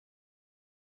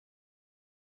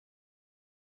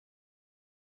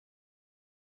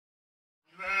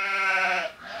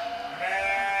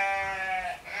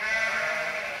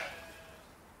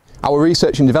Our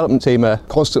research and development team are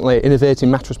constantly innovating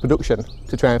mattress production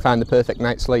to try and find the perfect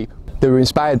night's sleep. They were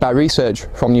inspired by research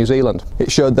from New Zealand.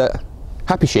 It showed that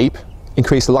happy sheep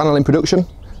increase the lanolin production,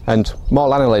 and more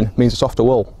lanolin means a softer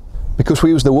wool. Because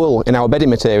we use the wool in our bedding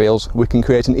materials, we can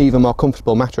create an even more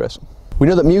comfortable mattress. We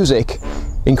know that music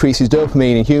increases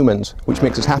dopamine in humans, which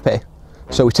makes us happy,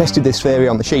 so we tested this theory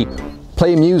on the sheep.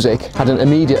 Playing music had an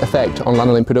immediate effect on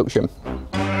lanolin production.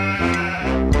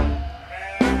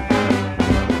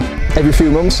 Every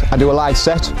few months I do a live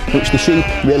set, which the sheep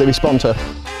really respond to.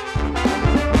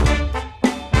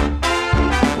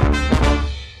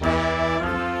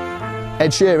 Ed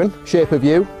Sheeran, Shape of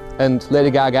You, and Lady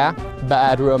Gaga,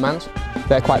 Bad Romance,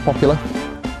 they're quite popular.